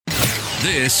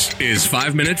This is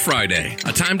 5 Minute Friday,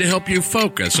 a time to help you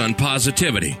focus on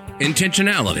positivity,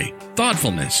 intentionality,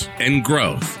 thoughtfulness, and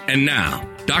growth. And now,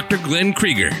 Dr. Glenn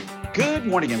Krieger. Good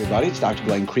morning, everybody. It's Dr.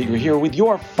 Glenn Krieger here with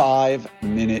your 5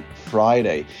 Minute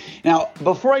Friday. Now,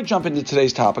 before I jump into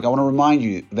today's topic, I want to remind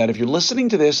you that if you're listening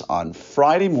to this on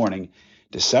Friday morning,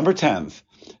 December 10th,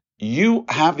 you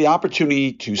have the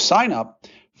opportunity to sign up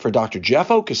for Dr. Jeff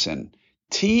Okeson,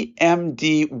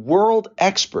 TMD world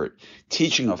expert,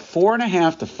 teaching a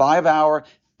 4.5 to 5 hour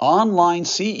online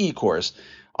CE course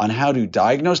on how to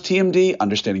diagnose TMD,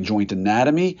 understanding joint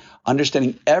anatomy,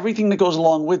 understanding everything that goes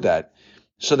along with that,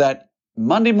 so that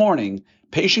Monday morning,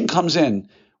 patient comes in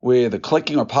with a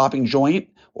clicking or popping joint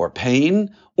or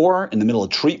pain, or in the middle of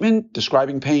treatment,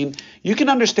 describing pain, you can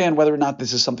understand whether or not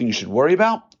this is something you should worry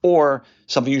about or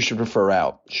something you should refer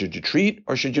out. Should you treat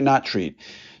or should you not treat?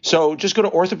 So just go to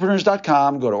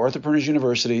orthopreneurs.com, go to Orthopreneurs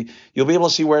University. You'll be able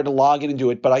to see where to log in and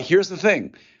do it. But here's the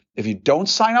thing. If you don't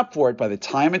sign up for it by the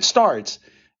time it starts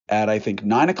at, I think,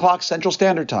 9 o'clock Central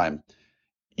Standard Time,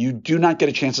 you do not get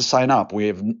a chance to sign up. We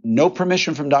have no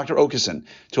permission from Dr. Okeson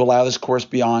to allow this course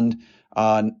beyond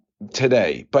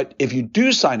today. But if you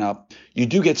do sign up, you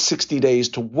do get 60 days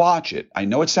to watch it. I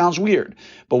know it sounds weird,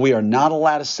 but we are not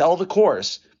allowed to sell the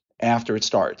course after it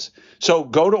starts. So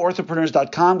go to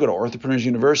orthopreneurs.com, go to Orthopreneurs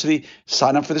University,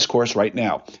 sign up for this course right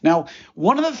now. Now,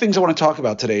 one of the things I want to talk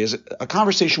about today is a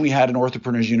conversation we had in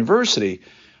Orthopreneurs University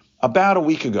about a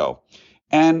week ago.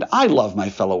 And I love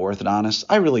my fellow orthodontists.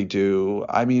 I really do.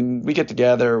 I mean, we get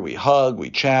together, we hug,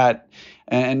 we chat,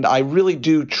 and I really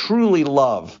do truly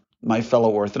love my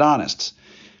fellow orthodontists.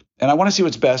 And I want to see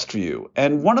what's best for you.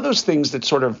 And one of those things that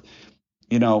sort of,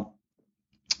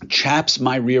 chaps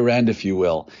my rear end, if you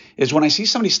will, is when I see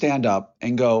somebody stand up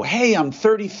and go, hey, I'm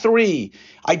 33.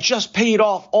 I just paid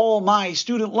off all my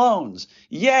student loans.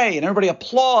 Yay. And everybody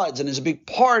applauds and there's a big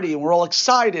party and we're all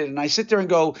excited. And I sit there and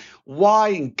go, why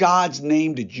in God's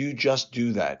name did you just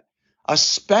do that?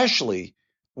 Especially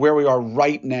where we are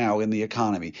right now in the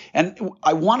economy. And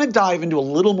I want to dive into a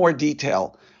little more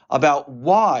detail about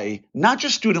why, not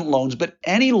just student loans, but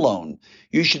any loan,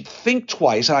 you should think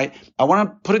twice. I want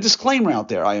to put a disclaimer out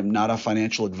there. I am not a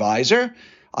financial advisor.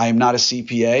 I am not a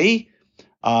CPA.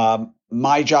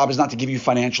 My job is not to give you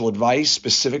financial advice,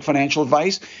 specific financial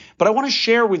advice, but I want to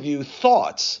share with you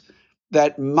thoughts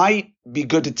that might be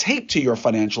good to take to your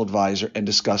financial advisor and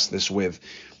discuss this with,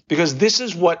 because this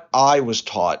is what I was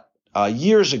taught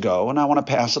years ago, and I want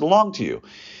to pass it along to you.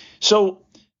 So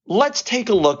let's take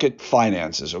a look at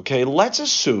finances, okay? Let's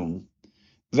assume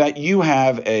that you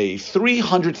have a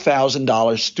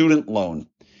 $300,000 student loan.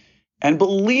 And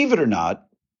believe it or not,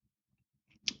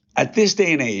 at this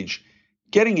day and age,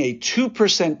 getting a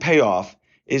 2% payoff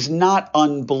is not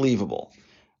unbelievable.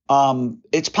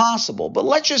 It's possible, but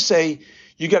let's just say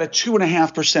you got a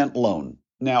 2.5% loan.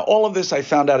 Now, all of this I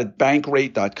found out at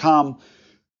bankrate.com.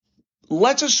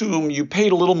 Let's assume you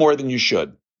paid a little more than you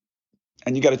should,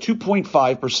 and you got a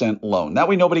 2.5% loan. That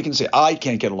way nobody can say, I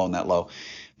can't get a loan that low.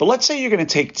 But let's say you're going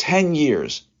to take 10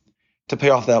 years to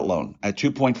pay off that loan at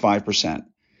 2.5%.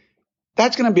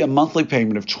 That's going to be a monthly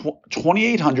payment of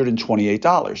 $2,828,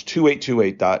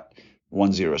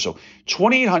 2828.10. So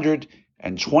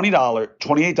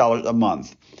 $2,828 a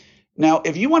month. Now,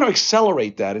 if you want to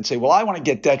accelerate that and say, well, I want to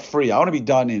get debt free, I want to be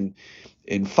done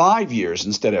in 5 years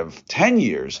instead of 10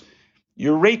 years,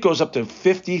 your rate goes up to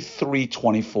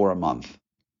 $53.24 a month.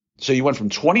 So you went from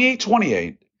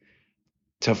 $2,828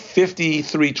 to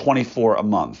 $53.24 a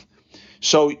month.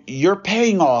 So you're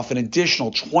paying off an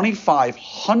additional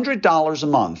 $2,500 a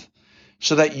month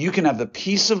so that you can have the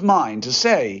peace of mind to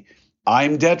say,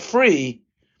 I'm debt free.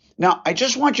 Now, I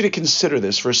just want you to consider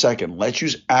this for a second. Let's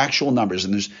use actual numbers.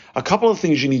 And there's a couple of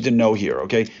things you need to know here,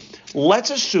 okay? Let's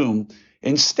assume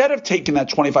instead of taking that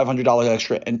 $2,500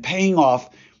 extra and paying off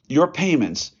your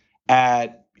payments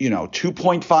at,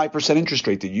 2.5% interest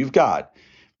rate that you've got.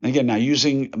 And again, now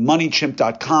using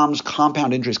MoneyChimp.com's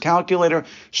compound interest calculator,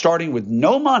 starting with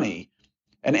no money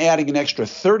and adding an extra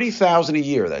 $30,000 a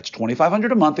year. That's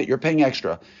 $2,500 a month that you're paying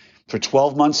extra for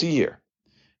 12 months a year.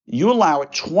 You allow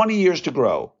it 20 years to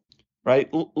grow, right?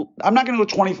 I'm not going to go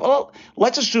 20. Well,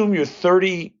 let's assume you're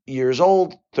 30 years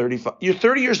old, 35. You're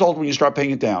 30 years old when you start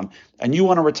paying it down, and you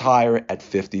want to retire at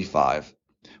 55,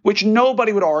 which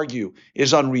nobody would argue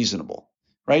is unreasonable,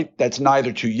 right? That's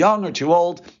neither too young or too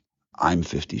old. I'm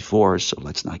 54, so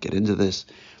let's not get into this.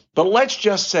 But let's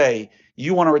just say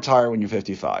you want to retire when you're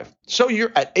 55. So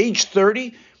you're at age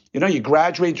 30, you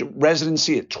graduate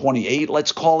residency at 28,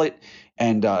 let's call it,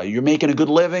 and you're making a good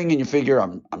living and you figure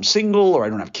I'm single or I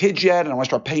don't have kids yet and I want to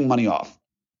start paying money off.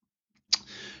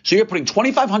 So you're putting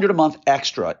 $2,500 a month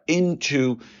extra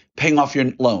into paying off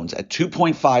your loans at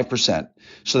 2.5%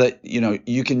 so that,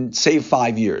 you can save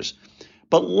 5 years.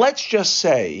 But let's just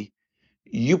say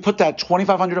you put that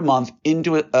 $2,500 a month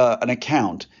into an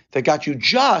account that got you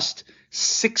just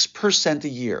 6% a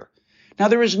year. Now,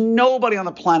 there is nobody on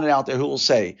the planet out there who will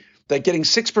say that getting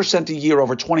 6% a year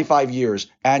over 25 years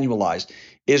annualized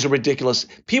is ridiculous.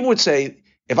 People would say,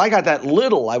 if I got that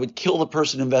little, I would kill the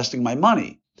person investing my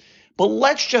money. But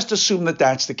let's just assume that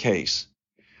that's the case.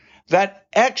 That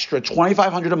extra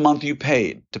 $2,500 a month you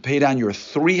paid to pay down your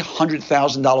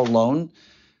 $300,000 loan,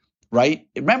 right?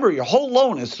 Remember, your whole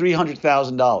loan is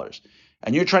 $300,000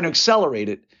 and you're trying to accelerate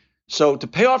it. So to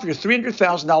pay off your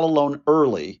 $300,000 loan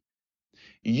early,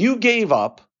 you gave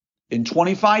up in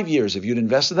 25 years, if you'd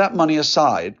invested that money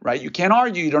aside, right? You can't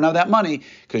argue you don't have that money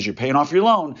because you're paying off your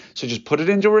loan. So just put it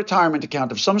into a retirement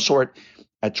account of some sort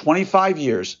at 25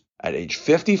 years, at age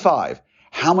 55.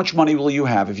 How much money will you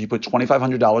have if you put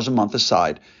 $2,500 a month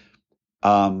aside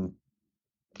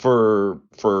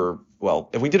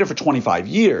if we did it for 25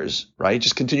 years, right?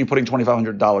 Just continue putting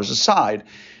 $2,500 aside,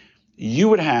 you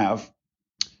would have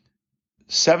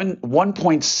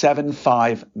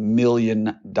 $1.75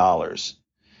 million.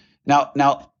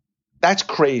 Now that's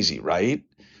crazy, right?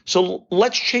 So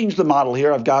let's change the model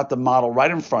here. I've got the model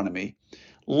right in front of me.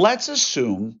 Let's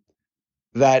assume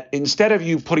that instead of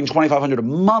you putting $2,500 a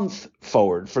month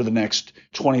forward for the next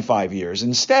 25 years,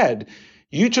 instead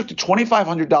you took the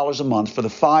 $2,500 a month for the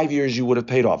 5 years you would have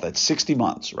paid off. That's 60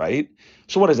 months, right?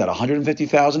 So what is that?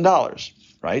 $150,000,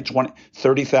 right?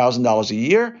 $30,000 a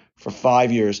year for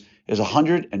 5 years is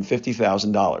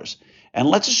 $150,000. And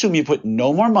let's assume you put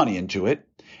no more money into it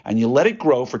and you let it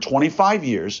grow for 25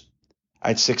 years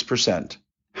at 6%.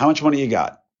 How much money you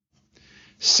got?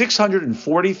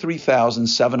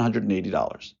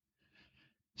 $643,780.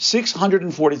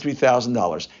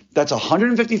 $643,000. That's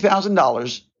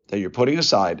 $150,000 that you're putting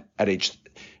aside at age.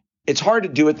 It's hard to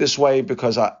do it this way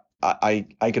because I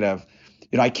could have,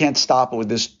 I can't stop it with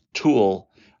this tool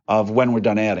of when we're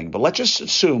done adding. But let's just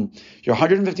assume your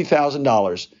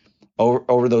 $150,000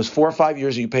 over those 4 or 5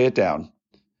 years that you pay it down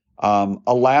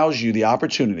allows you the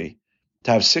opportunity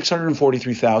to have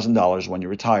 $643,000 when you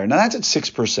retire. Now that's at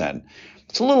 6%.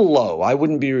 It's a little low. I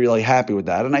wouldn't be really happy with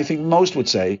that. And I think most would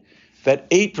say that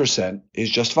 8% is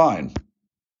just fine.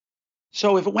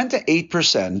 So if it went to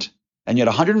 8% and you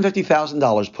had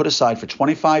 $150,000 put aside for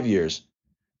 25 years,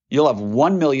 you'll have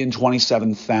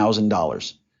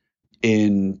 $1,027,000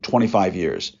 in 25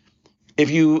 years. If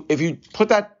you put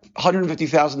that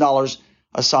 $150,000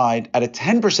 aside at a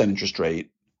 10% interest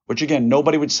rate, which again,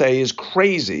 nobody would say is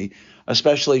crazy,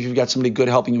 especially if you've got somebody good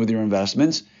helping you with your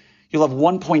investments, you'll have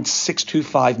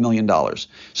 $1.625 million.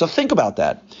 So think about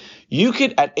that. You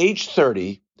could, at age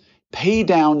 30, pay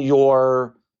down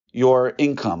your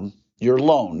income, your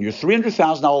loan, your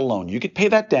 $300,000 loan. You could pay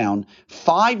that down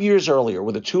 5 years earlier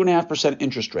with a 2.5%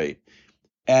 interest rate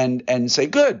and say,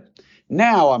 good,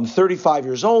 now I'm 35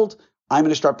 years old. I'm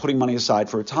going to start putting money aside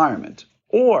for retirement.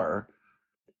 Or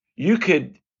you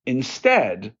could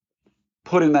instead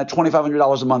put in that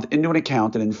 $2,500 a month into an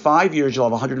account, and in 5 years, you'll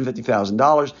have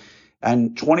 $150,000.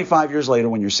 And 25 years later,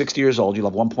 when you're 60 years old, you'll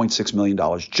have $1.6 million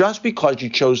just because you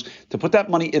chose to put that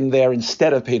money in there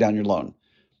instead of pay down your loan.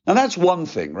 Now, that's one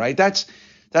thing, right? That's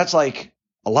like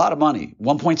a lot of money.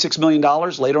 $1.6 million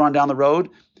later on down the road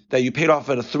that you paid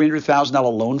off at a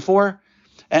 $300,000 loan for.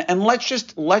 And let's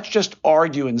just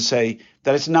argue and say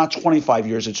that it's not 25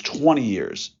 years, it's 20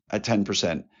 years at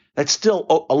 10%. That's still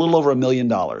a little over $1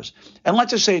 million. And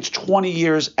let's just say it's 20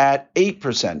 years at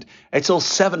 8%. It's still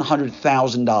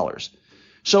 $700,000.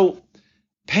 So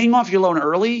paying off your loan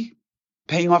early,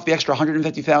 paying off the extra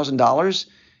 $150,000,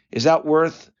 is that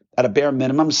worth, at a bare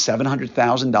minimum,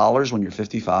 $700,000 when you're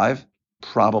 55?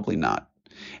 Probably not.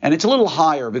 And it's a little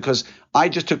higher because I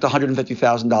just took the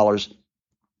 $150,000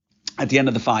 at the end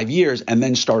of the 5 years and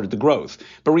then started the growth.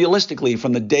 But realistically,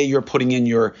 from the day you're putting in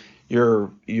your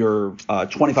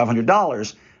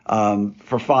 $2,500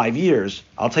 for 5 years,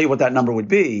 I'll tell you what that number would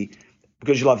be,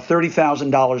 because you'll have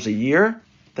 $30,000 a year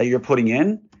that you're putting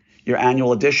in, your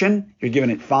annual addition. You're giving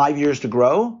it 5 years to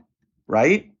grow,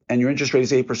 right? And your interest rate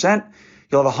is 8%.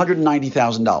 You'll have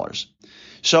 $190,000.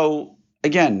 So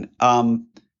again,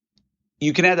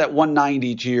 you can add that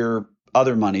 190 to your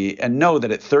other money and know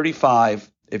that at 35,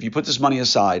 if you put this money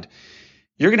aside,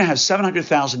 you're going to have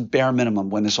 $700,000 bare minimum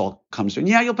when this all comes to. And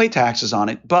yeah, you'll pay taxes on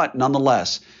it, but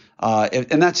nonetheless,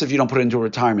 and that's if you don't put it into a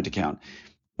retirement account.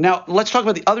 Now, let's talk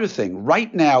about the other thing.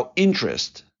 Right now,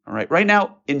 interest, all right? Right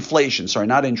now, inflation, sorry,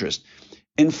 not interest.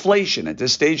 Inflation at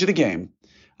this stage of the game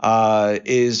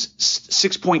is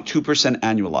 6.2%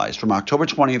 annualized from October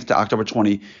 20th to October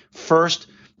 21st.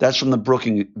 That's from the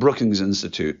Brookings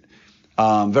Institute.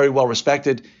 Very well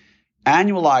respected.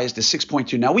 Annualized is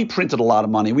 6.2. Now, we printed a lot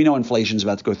of money. We know inflation's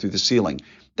about to go through the ceiling.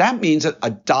 That means that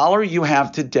 $1 you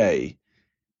have today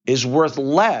is worth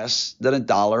less than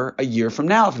 $1 a year from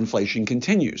now if inflation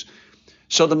continues.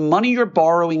 So the money you're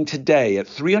borrowing today at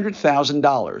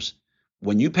 $300,000,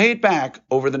 when you pay it back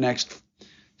over the next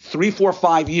 3, 4,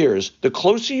 5 years, the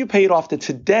closer you pay it off to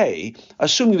today,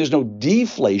 assuming there's no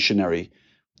deflationary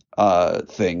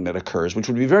thing that occurs, which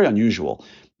would be very unusual,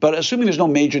 but assuming there's no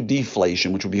major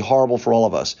deflation, which would be horrible for all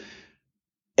of us,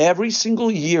 every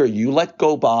single year you let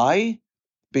go by,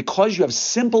 because you have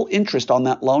simple interest on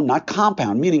that loan, not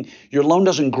compound, meaning your loan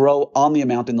doesn't grow on the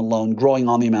amount in the loan, growing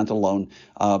on the amount of the loan.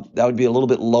 That would be a little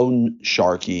bit loan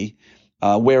sharky.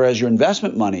 Whereas your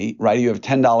investment money, right, you have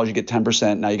 $10, you get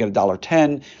 10%. Now you get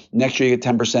 $1.10. Next year you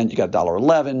get 10%, you got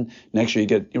 $1.11. Next year you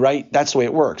get, right? That's the way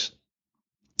it works.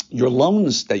 Your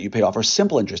loans that you pay off are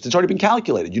simple interest. It's already been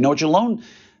calculated. You know what your loan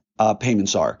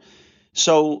payments are.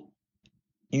 So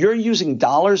you're using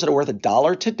dollars that are worth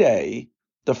 $1 today.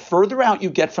 The further out you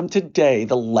get from today,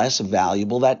 the less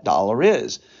valuable that dollar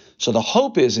is. So the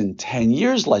hope is in 10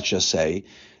 years, let's just say,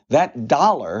 that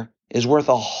dollar is worth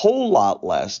a whole lot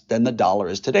less than the dollar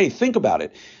is today. Think about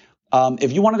it.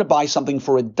 If you wanted to buy something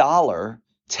for $1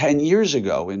 10 years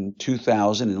ago in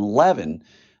 2011,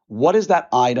 what is that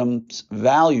item's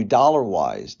value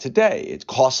dollar-wise today? It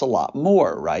costs a lot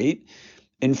more, right?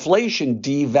 Inflation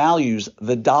devalues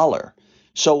the dollar.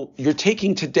 So you're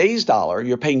taking today's dollar,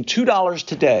 you're paying $2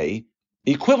 today,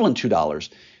 equivalent $2,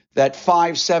 that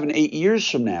 5, 7, 8 years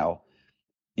from now,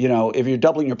 you know, if you're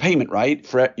doubling your payment, right,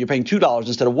 you're paying $2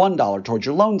 instead of $1 towards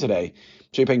your loan today.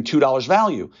 So you're paying $2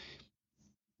 value.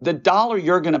 The dollar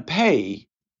you're going to pay,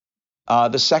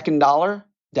 the second dollar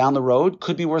down the road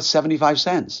could be worth 75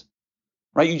 cents,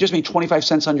 right? You just made 25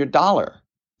 cents on your dollar,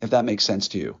 if that makes sense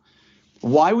to you.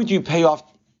 Why would you pay off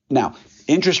now?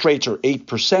 Interest rates are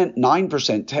 8%,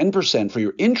 9%, 10% for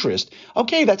your interest.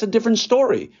 Okay, that's a different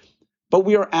story. But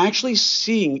we are actually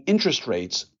seeing interest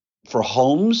rates for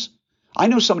homes. I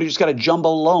know somebody who's got a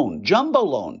jumbo loan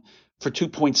for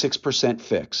 2.6%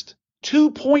 fixed.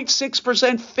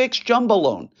 2.6% fixed jumbo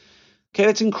loan. Okay,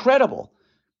 that's incredible.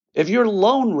 If your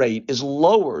loan rate is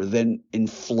lower than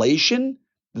inflation,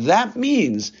 that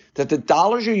means that the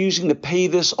dollars you're using to pay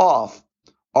this off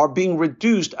are being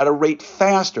reduced at a rate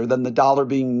faster than the dollar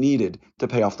being needed to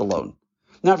pay off the loan.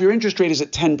 Now, if your interest rate is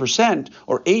at 10%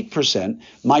 or 8%,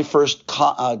 my first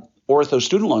ortho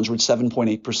student loans were at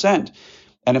 7.8%.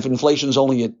 And if inflation is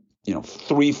only at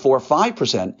 3, 4,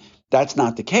 5%, that's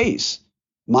not the case.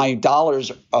 My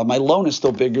loan is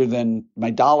still bigger than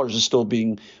my dollars is still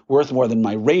being worth more than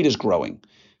my rate is growing.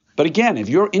 But again, if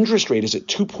your interest rate is at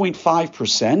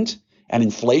 2.5% and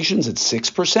inflation's at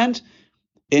 6%,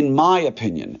 in my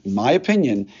opinion,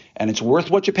 and it's worth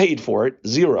what you paid for it,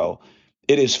 0,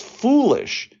 it is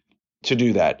foolish to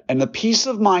do that. And the peace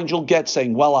of mind you'll get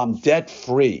saying, well, I'm debt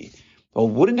free. Well,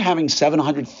 wouldn't having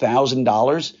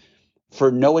 $700,000 for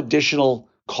no additional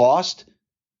cost,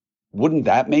 wouldn't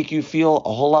that make you feel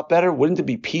a whole lot better? Wouldn't it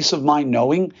be peace of mind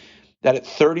knowing that at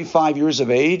 35 years of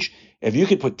age, if you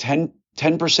could put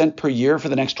 10% per year for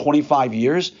the next 25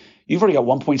 years, you've already got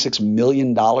 $1.6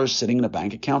 million sitting in a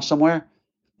bank account somewhere?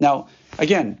 Now,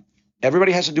 again,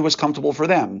 everybody has to do what's comfortable for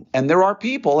them. And there are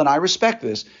people, and I respect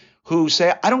this, who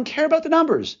say, I don't care about the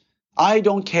numbers. I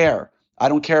don't care. I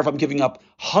don't care if I'm giving up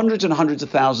hundreds and hundreds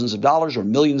of thousands of dollars or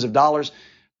millions of dollars.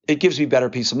 It gives me better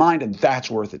peace of mind, and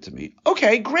that's worth it to me.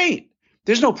 Okay, great.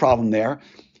 There's no problem there.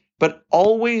 But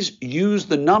always use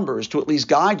the numbers to at least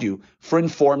guide you for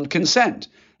informed consent.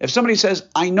 If somebody says,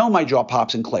 I know my jaw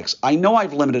pops and clicks, I know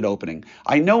I've limited opening,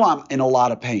 I know I'm in a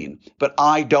lot of pain, but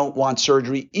I don't want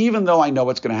surgery, even though I know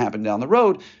what's going to happen down the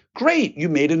road, great, you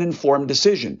made an informed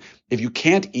decision. If you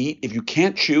can't eat, if you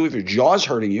can't chew, if your jaw's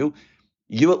hurting you,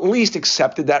 you at least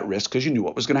accepted that risk because you knew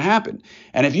what was going to happen.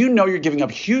 And if you know you're giving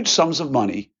up huge sums of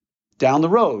money down the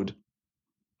road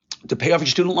to pay off your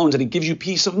student loans and it gives you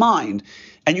peace of mind,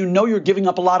 and you know you're giving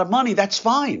up a lot of money, that's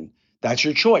fine. That's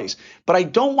your choice. But I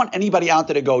don't want anybody out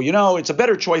there to go, it's a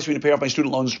better choice for me to pay off my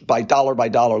student loans by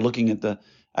dollar, looking at the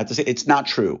it's not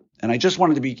true. And I just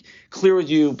wanted to be clear with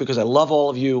you because I love all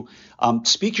of you.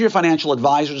 Speak to your financial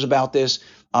advisors about this.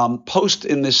 Post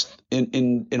in this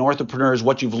in Orthopreneurs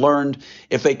what you've learned.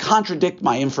 If they contradict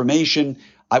my information,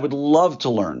 I would love to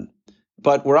learn.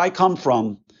 But where I come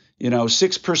from,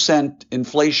 6%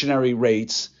 inflationary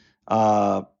rates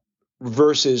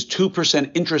versus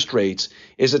 2% interest rates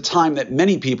is a time that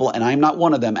many people, and I'm not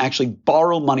one of them, actually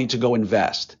borrow money to go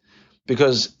invest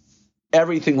because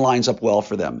everything lines up well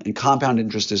for them, and compound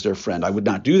interest is their friend. I would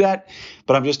not do that,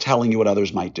 but I'm just telling you what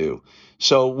others might do.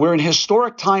 So we're in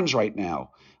historic times right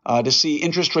now to see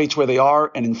interest rates where they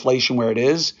are and inflation where it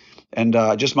is. And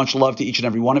just much love to each and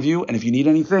every one of you. And if you need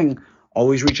anything,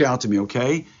 always reach out to me,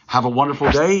 okay? Have a wonderful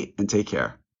day and take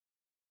care.